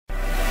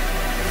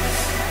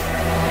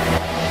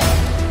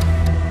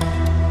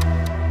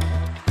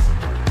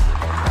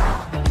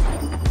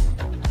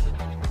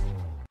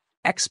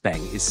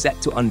Xpeng is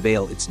set to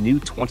unveil its new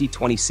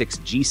 2026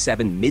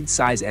 G7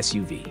 midsize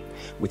SUV,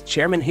 with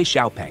Chairman He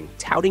Xiaopeng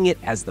touting it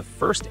as the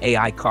first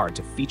AI car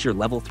to feature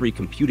Level 3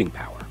 computing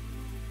power.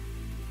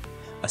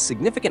 A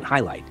significant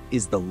highlight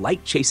is the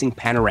Light-Chasing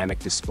Panoramic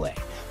Display,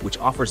 which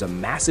offers a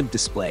massive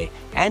display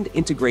and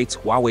integrates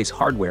Huawei's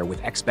hardware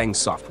with Xpeng's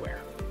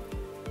software.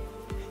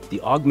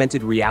 The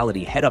augmented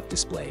reality head-up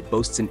display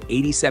boasts an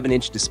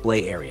 87-inch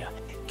display area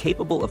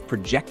capable of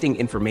projecting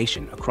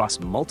information across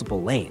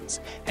multiple lanes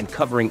and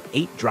covering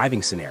 8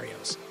 driving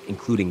scenarios,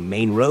 including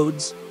main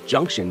roads,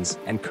 junctions,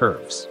 and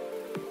curves.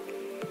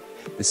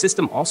 The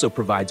system also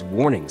provides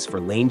warnings for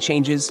lane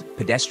changes,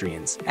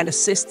 pedestrians, and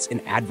assists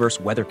in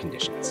adverse weather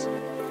conditions.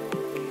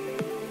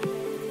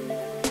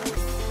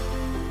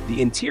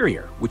 The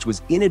interior, which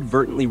was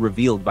inadvertently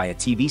revealed by a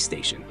TV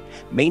station,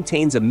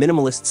 maintains a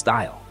minimalist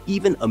style,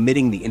 even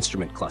omitting the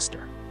instrument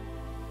cluster.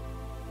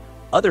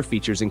 Other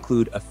features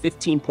include a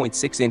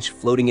 15.6-inch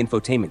floating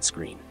infotainment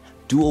screen,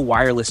 dual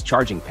wireless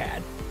charging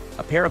pad,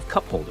 a pair of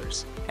cup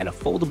holders, and a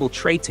foldable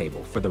tray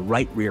table for the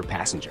right rear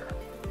passenger.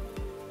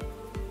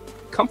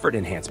 Comfort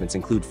enhancements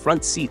include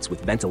front seats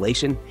with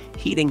ventilation,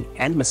 heating,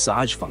 and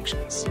massage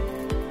functions.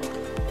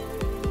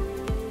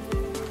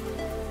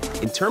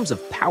 In terms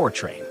of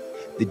powertrain,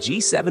 the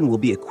G7 will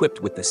be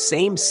equipped with the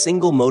same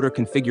single-motor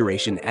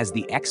configuration as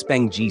the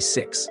Xpeng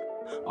G6,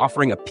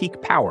 offering a peak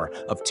power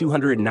of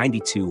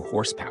 292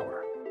 horsepower.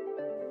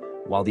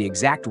 While the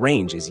exact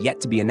range is yet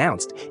to be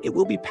announced, it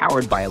will be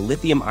powered by a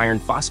lithium iron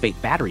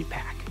phosphate battery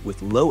pack with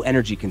low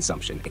energy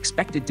consumption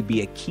expected to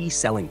be a key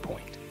selling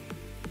point.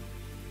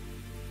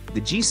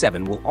 The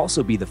G7 will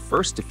also be the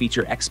first to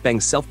feature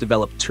Xpeng's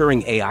self-developed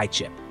Turing AI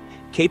chip,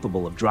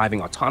 capable of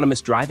driving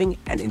autonomous driving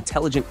and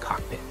intelligent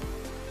cockpit.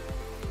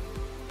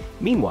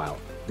 Meanwhile,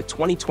 the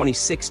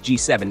 2026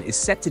 G7 is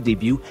set to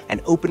debut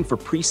and open for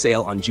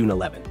pre-sale on June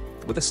 11,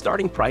 with a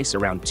starting price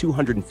around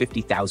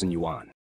 250,000 yuan.